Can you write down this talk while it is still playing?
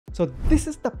So this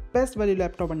is the best value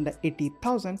laptop under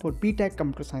 80,000 for BTech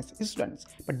computer science students.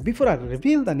 But before I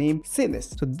reveal the name, say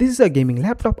this. So this is a gaming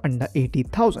laptop under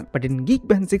 80,000. But in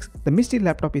Geekbench 6, the mystery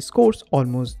laptop scores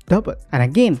almost double. And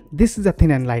again, this is a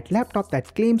thin and light laptop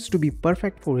that claims to be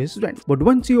perfect for students. But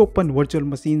once you open virtual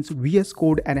machines, VS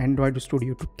Code and Android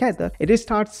Studio together, it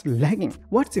starts lagging.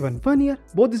 What's even funnier,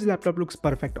 both this laptop looks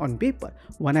perfect on paper.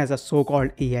 One has a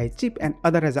so-called AI chip and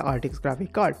other has a RTX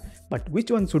graphic card. But which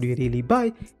one should you really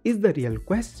buy is the real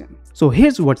question. So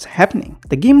here's what's happening.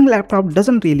 The gaming laptop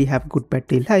doesn't really have good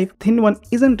battery life. Thin one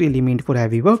isn't really meant for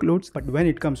heavy workloads, but when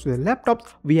it comes to the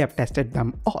laptops, we have tested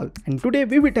them all. And today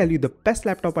we will tell you the best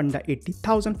laptop under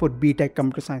 80,000 for BTech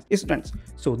computer science students.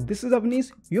 So this is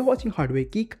Avnish, you're watching Hardware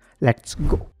Geek. Let's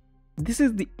go. This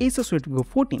is the Asus VivoGo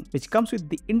 14, which comes with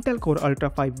the Intel Core Ultra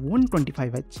 5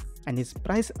 125H and is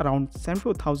priced around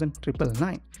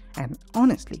 74,999, and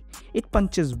honestly, it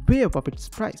punches way above its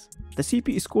price. The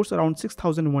CPU scores around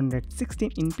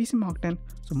 6,116 in PC Mark 10,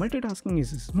 so multitasking is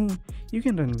smooth. You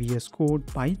can run VS Code,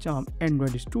 PyTorch,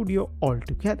 Android Studio all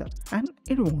together, and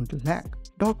it won't lag.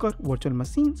 Docker, virtual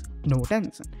machines, no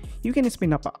tension. You can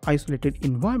spin up isolated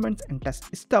environments and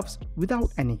test stuffs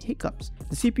without any hiccups.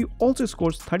 The CPU also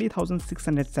scores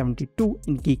 30,672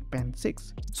 in Geekbench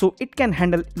 6. So it can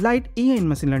handle light AI and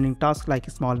machine learning tasks like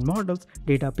small models,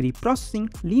 data pre-processing,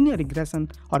 linear regression,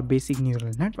 or basic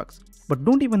neural networks. But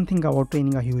don't even think about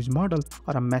training a huge model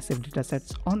or a massive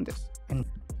datasets on this. And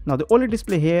now the OLED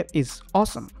display here is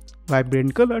awesome.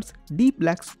 Vibrant colors, deep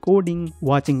blacks, coding,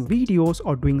 watching videos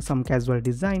or doing some casual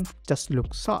design just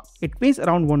looks sharp. It weighs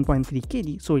around 1.3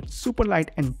 kg, so it's super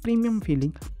light and premium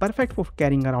feeling, perfect for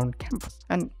carrying around campus.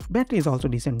 And battery is also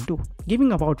decent too,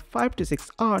 giving about 5 to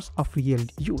 6 hours of real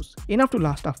use, enough to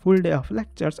last a full day of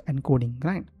lectures and coding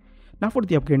grind. Now for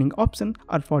the upgrading option,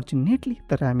 unfortunately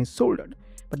the RAM is soldered,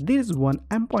 but there is one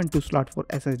M.2 slot for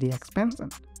SSD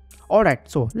expansion. Alright,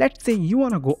 so let's say you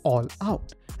wanna go all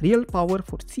out. Real power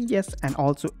for CS and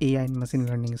also AI and machine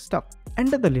learning stuff.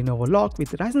 Enter the Lenovo lock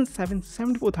with Ryzen 7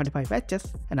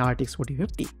 7435HS and RTX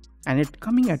 4050, and it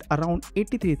coming at around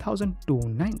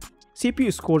 83,290.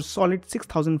 CPU scores solid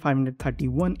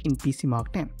 6,531 in PC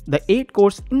Mark 10. The 8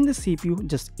 cores in the CPU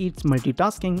just eats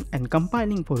multitasking and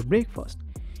compiling for breakfast.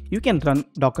 You can run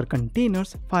Docker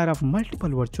containers, fire up multiple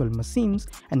virtual machines,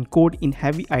 and code in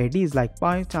heavy IDEs like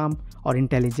PyTorch or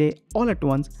IntelliJ all at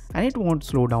once, and it won't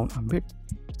slow down a bit.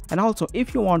 And also,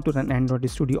 if you want to run Android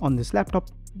Studio on this laptop,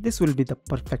 this will be the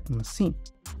perfect machine.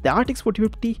 The RTX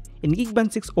 4050 in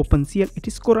Geekbench 6 OpenCL,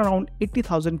 it scored around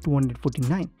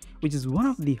 80,249, which is one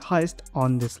of the highest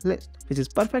on this list, which is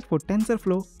perfect for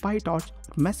TensorFlow, PyTorch,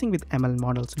 or messing with ML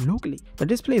models locally. The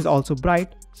display is also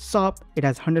bright, sharp, it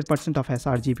has 100% of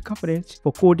sRGB coverage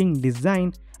for coding,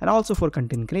 design, and also for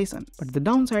content creation. But the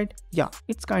downside, yeah,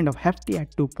 it's kind of hefty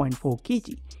at 2.4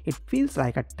 kg. It feels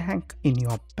like a tank in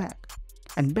your bag.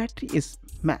 And battery is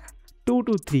meh, 2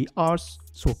 to 3 hours,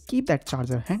 so keep that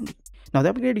charger handy. Now the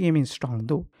upgrade game is strong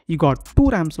though. You got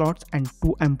 2 RAM slots and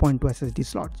 2 M.2 SSD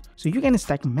slots, so you can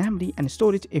stack memory and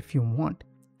storage if you want.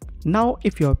 Now,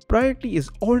 if your priority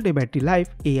is all-day battery life,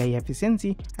 AI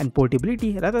efficiency, and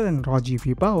portability rather than raw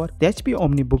GPU power, the HP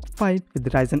OmniBook 5 with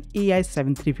Ryzen AI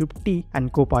 7350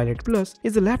 and Copilot Plus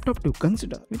is a laptop to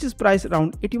consider, which is priced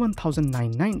around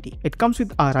 81,990. It comes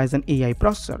with a Ryzen AI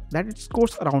processor that it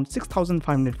scores around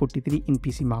 6,543 in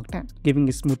PC Mark 10, giving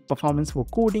a smooth performance for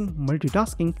coding,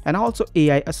 multitasking, and also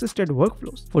AI-assisted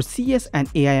workflows. For CS and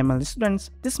AI/ML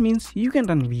students, this means you can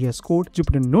run VS Code,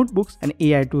 Jupyter notebooks, and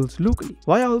AI tools locally,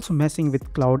 while also messing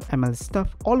with cloud ML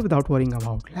stuff all without worrying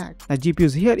about lag. The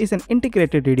GPUs here is an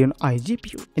integrated Radeon I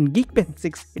GPU. In Geekbench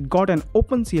 6, it got an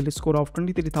OpenCL score of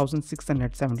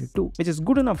 23,672, which is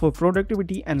good enough for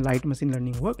productivity and light machine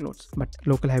learning workloads. But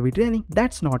local heavy training,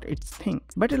 that's not its thing.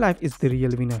 Battery life is the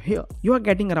real winner here. You are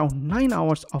getting around 9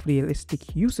 hours of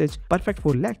realistic usage, perfect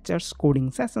for lectures,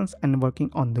 coding sessions, and working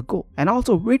on the go. And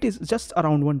also weight is just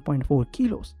around 1.4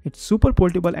 kilos. It's super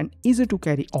portable and easy to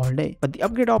carry all day, but the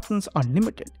upgrade options are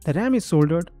limited. The RAM is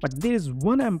soldered, but there is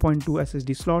one M.2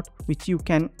 SSD slot which you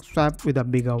can swap with a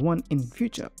bigger one in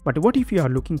future. But what if you are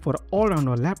looking for an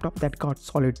all-rounder laptop that got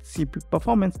solid CPU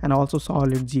performance and also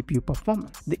solid GPU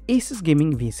performance? The Asus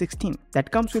Gaming V16 that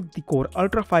comes with the Core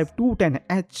Ultra 5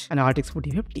 210H and RTX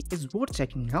 4050 is worth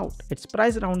checking out. It's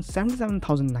priced around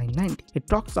 77,990. It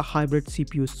rocks a hybrid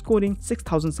CPU scoring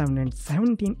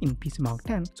 6,717 in PC Mark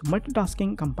 10, so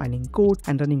multitasking, compiling code,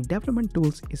 and running development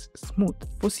tools is smooth.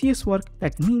 For CS work,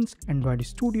 that means means Android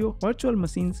Studio, virtual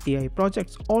machines, AI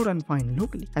projects all run fine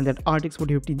locally. And that RTX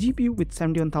 4050 GPU with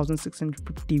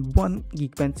 71,651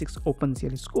 Geekbench 6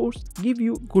 OpenCL scores give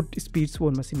you good speeds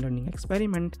for machine learning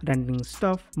experiment, rendering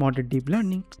stuff, moderate deep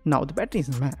learning. Now the battery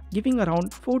is mad, giving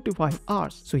around 4 to 5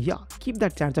 hours. So yeah, keep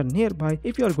that charger nearby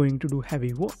if you are going to do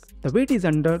heavy work. The weight is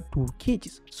under 2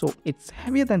 kgs, so it's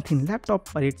heavier than thin laptop,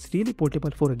 but it's really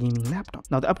portable for a gaming laptop.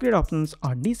 Now the upgrade options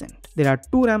are decent. There are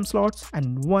 2 RAM slots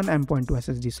and 1 M.2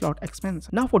 SSD slot expansion.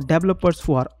 Now for developers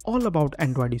who are all about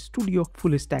Android Studio,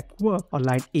 full stack work or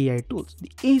light AI tools,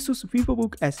 the Asus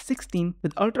VivoBook S16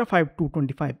 with Ultra 5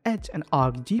 225H and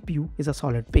Arc GPU is a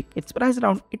solid pick. It's priced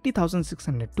around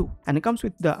 80,602 and it comes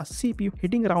with the CPU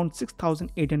hitting around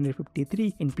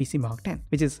 6,853 in PC Mark 10,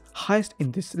 which is highest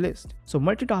in this list. So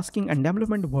multitasking and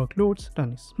development workloads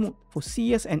run smooth. For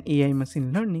CS and AI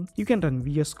machine learning, you can run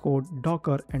VS Code,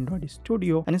 Docker, Android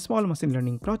Studio and small machine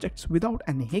learning projects without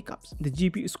any hiccups. The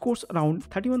GPU scores around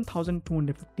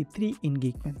 31,253 in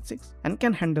Geekbench 6 and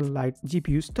can handle light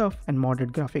GPU stuff and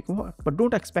moderate graphic work, but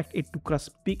don't expect it to crush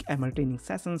big ML training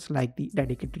sessions like the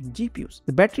dedicated GPUs.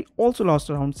 The battery also lasts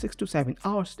around 6 to 7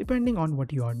 hours depending on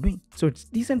what you are doing, so it's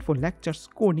decent for lectures,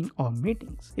 coding or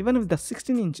meetings. Even with the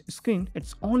 16-inch screen,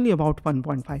 it's only about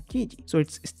 1.5 kg, so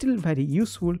it's still very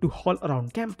useful to haul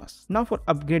around campus. Now for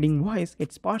upgrading wise,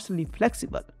 it's partially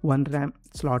flexible. 1 RAM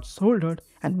slot soldered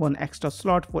and 1 extra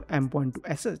slot for M.2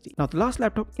 SSD. Now the last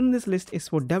laptop in this list is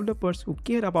for developers who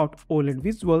care about OLED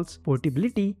visuals,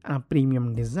 portability and a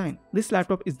premium design. This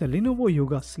laptop is the Lenovo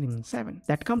Yoga Slim 7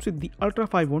 that comes with the Ultra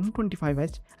 5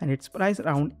 125H and it's priced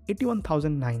around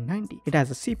 81,990. It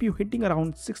has a CPU hitting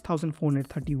around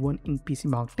 6,431 in PC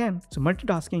Mark 10, so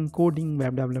multitasking, coding,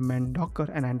 web development, Docker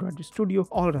and Android Studio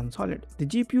all run solid. The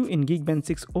GPU in Geekbench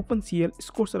 6 OpenCL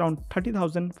scores around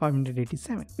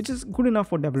 30,587, which is good enough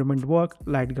for development work,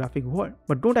 light graphic world,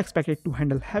 but don't expect it to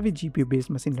handle heavy GPU based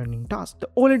machine learning tasks. The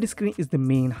OLED screen is the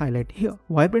main highlight here.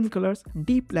 Vibrant colors,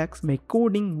 deep blacks make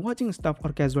coding, watching stuff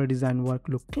or casual design work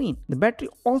look clean. The battery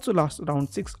also lasts around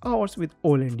 6 hours with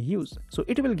OLED use, so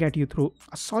it will get you through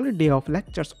a solid day of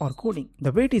lectures or coding.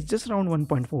 The weight is just around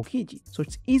 1.4 kg, so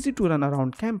it's easy to run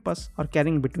around campus or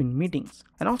carrying between meetings.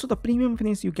 And also the premium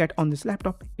finish you get on this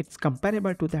laptop, it's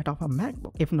comparable to that of a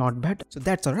MacBook, if not better. So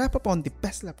that's a wrap up on the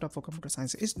best laptop for computer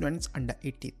science students under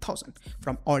 80,000.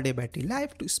 From all day battery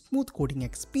life to smooth coding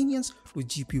experience to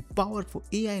GPU power for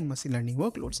AI and machine learning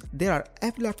workloads, there are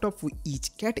every laptop for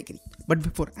each category. But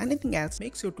before anything else,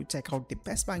 make sure to check out the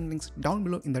best buying links down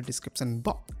below in the description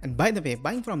box. And by the way,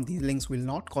 buying from these links will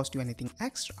not cost you anything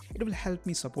extra. It will help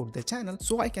me support the channel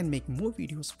so I can make more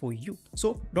videos for you.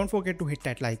 So don't forget to hit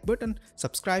that like button,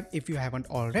 subscribe if you haven't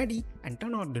already, and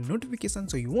turn on the notification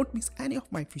so you won't miss any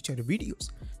of my future videos.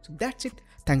 So that's it.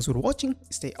 Thanks for watching.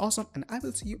 Stay awesome and I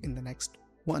will see you in the next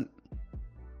one.